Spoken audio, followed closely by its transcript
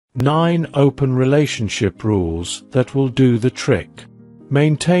9 open relationship rules that will do the trick.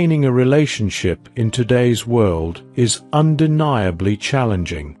 Maintaining a relationship in today's world is undeniably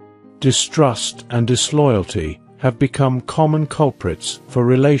challenging. Distrust and disloyalty have become common culprits for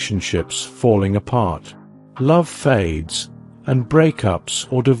relationships falling apart. Love fades, and breakups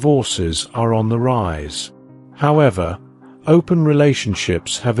or divorces are on the rise. However, open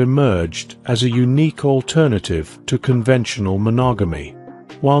relationships have emerged as a unique alternative to conventional monogamy.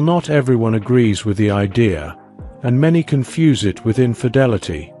 While not everyone agrees with the idea, and many confuse it with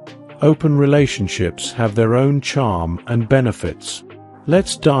infidelity, open relationships have their own charm and benefits.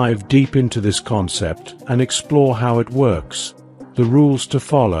 Let's dive deep into this concept and explore how it works, the rules to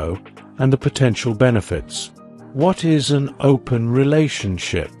follow, and the potential benefits. What is an open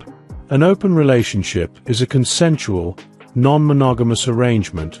relationship? An open relationship is a consensual, non-monogamous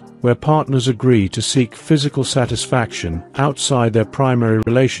arrangement where partners agree to seek physical satisfaction outside their primary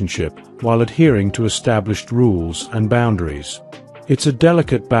relationship while adhering to established rules and boundaries. It's a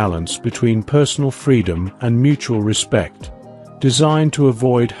delicate balance between personal freedom and mutual respect, designed to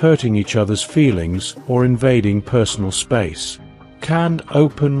avoid hurting each other's feelings or invading personal space. Can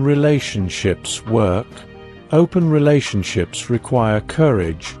open relationships work? Open relationships require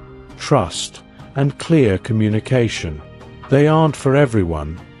courage, trust, and clear communication. They aren't for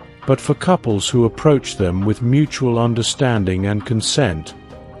everyone, but for couples who approach them with mutual understanding and consent,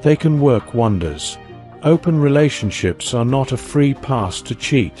 they can work wonders. Open relationships are not a free pass to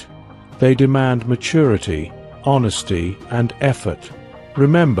cheat. They demand maturity, honesty, and effort.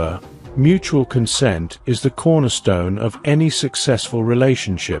 Remember, mutual consent is the cornerstone of any successful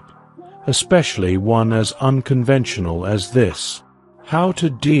relationship, especially one as unconventional as this. How to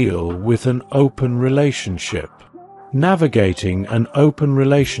deal with an open relationship? Navigating an open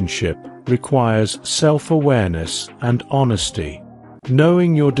relationship requires self-awareness and honesty.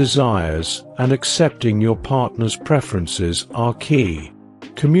 Knowing your desires and accepting your partner's preferences are key.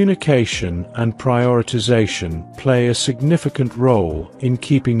 Communication and prioritization play a significant role in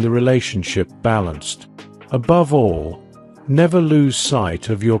keeping the relationship balanced. Above all, never lose sight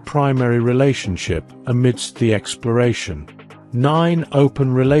of your primary relationship amidst the exploration. 9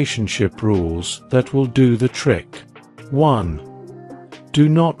 open relationship rules that will do the trick. 1. Do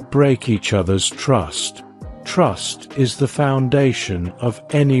not break each other's trust. Trust is the foundation of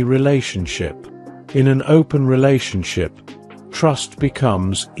any relationship. In an open relationship, trust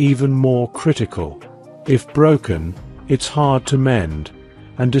becomes even more critical. If broken, it's hard to mend,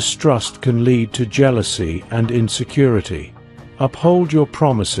 and distrust can lead to jealousy and insecurity. Uphold your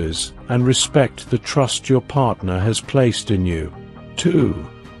promises and respect the trust your partner has placed in you. 2.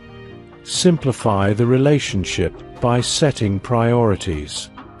 Simplify the relationship by setting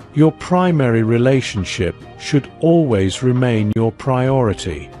priorities. Your primary relationship should always remain your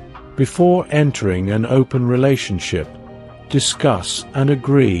priority. Before entering an open relationship, discuss and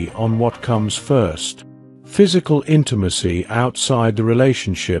agree on what comes first. Physical intimacy outside the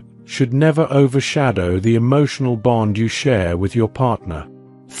relationship should never overshadow the emotional bond you share with your partner.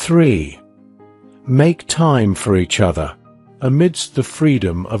 3. Make time for each other. Amidst the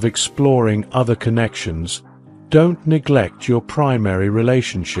freedom of exploring other connections, don't neglect your primary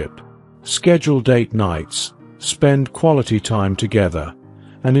relationship. Schedule date nights, spend quality time together,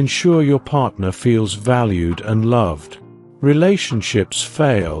 and ensure your partner feels valued and loved. Relationships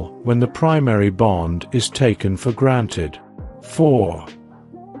fail when the primary bond is taken for granted. 4.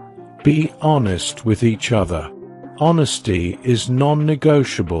 Be honest with each other. Honesty is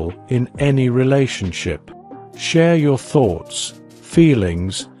non-negotiable in any relationship. Share your thoughts,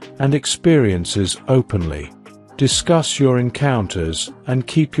 feelings, and experiences openly. Discuss your encounters and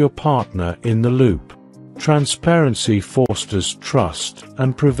keep your partner in the loop. Transparency fosters trust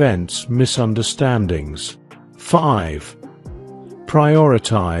and prevents misunderstandings. 5.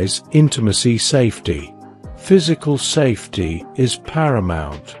 Prioritize intimacy safety. Physical safety is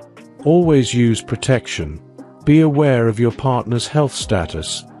paramount. Always use protection, be aware of your partner's health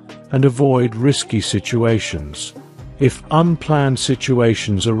status, and avoid risky situations. If unplanned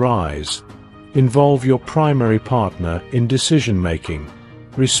situations arise, involve your primary partner in decision-making.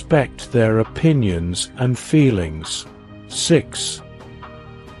 Respect their opinions and feelings. 6.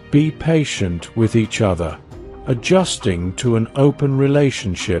 Be patient with each other. Adjusting to an open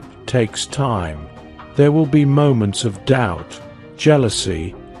relationship takes time. There will be moments of doubt,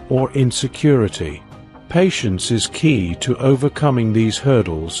 jealousy, or insecurity. Patience is key to overcoming these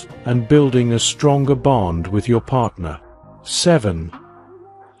hurdles and building a stronger bond with your partner. 7.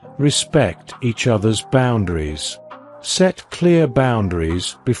 Respect each other's boundaries. Set clear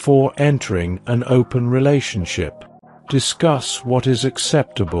boundaries before entering an open relationship. Discuss what is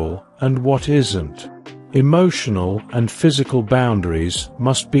acceptable and what isn't. Emotional and physical boundaries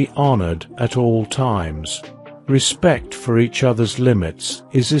must be honored at all times. Respect for each other's limits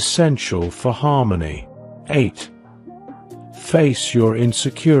is essential for harmony. 8. Face your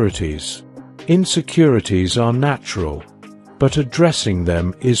insecurities. Insecurities are natural, but addressing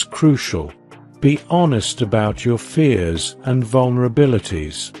them is crucial. Be honest about your fears and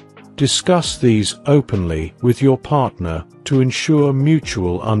vulnerabilities. Discuss these openly with your partner to ensure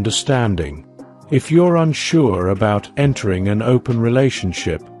mutual understanding. If you're unsure about entering an open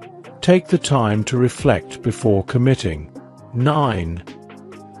relationship, take the time to reflect before committing. 9.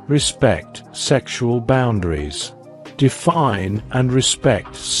 Respect sexual boundaries. Define and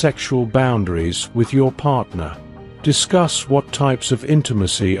respect sexual boundaries with your partner. Discuss what types of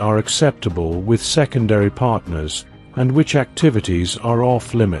intimacy are acceptable with secondary partners and which activities are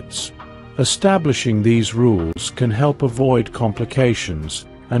off limits. Establishing these rules can help avoid complications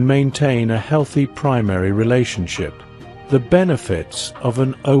and maintain a healthy primary relationship. The benefits of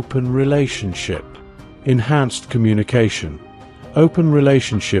an open relationship. Enhanced communication. Open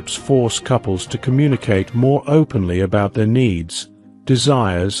relationships force couples to communicate more openly about their needs,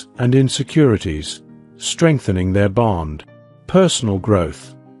 desires, and insecurities, strengthening their bond. Personal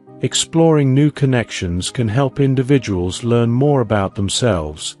growth. Exploring new connections can help individuals learn more about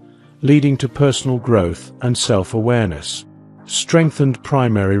themselves, leading to personal growth and self-awareness. Strengthened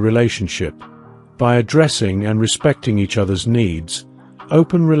primary relationship. By addressing and respecting each other's needs,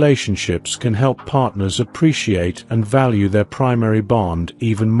 open relationships can help partners appreciate and value their primary bond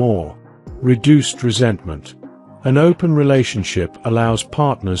even more. Reduced resentment. An open relationship allows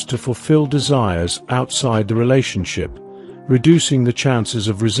partners to fulfill desires outside the relationship, reducing the chances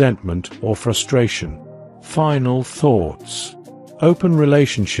of resentment or frustration. Final thoughts. Open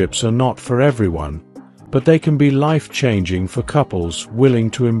relationships are not for everyone, but they can be life-changing for couples willing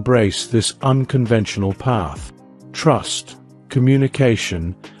to embrace this unconventional path. Trust,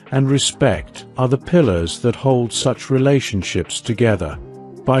 communication, and respect are the pillars that hold such relationships together.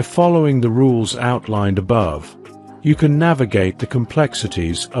 By following the rules outlined above, you can navigate the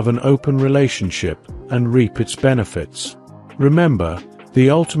complexities of an open relationship and reap its benefits. Remember,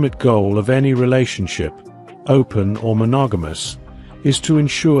 the ultimate goal of any relationship, open or monogamous, is to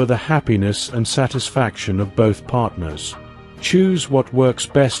ensure the happiness and satisfaction of both partners. Choose what works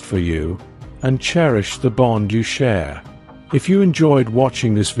best for you, and cherish the bond you share. If you enjoyed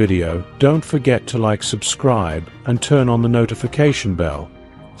watching this video, don't forget to like, subscribe, and turn on the notification bell,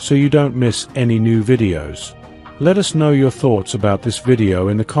 so you don't miss any new videos. Let us know your thoughts about this video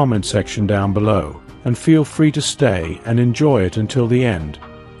in the comment section down below, and feel free to stay and enjoy it until the end.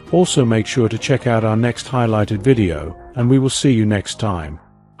 Also make sure to check out our next highlighted video, and we will see you next time.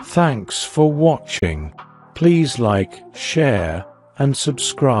 Thanks for watching. Please like, share, and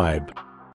subscribe.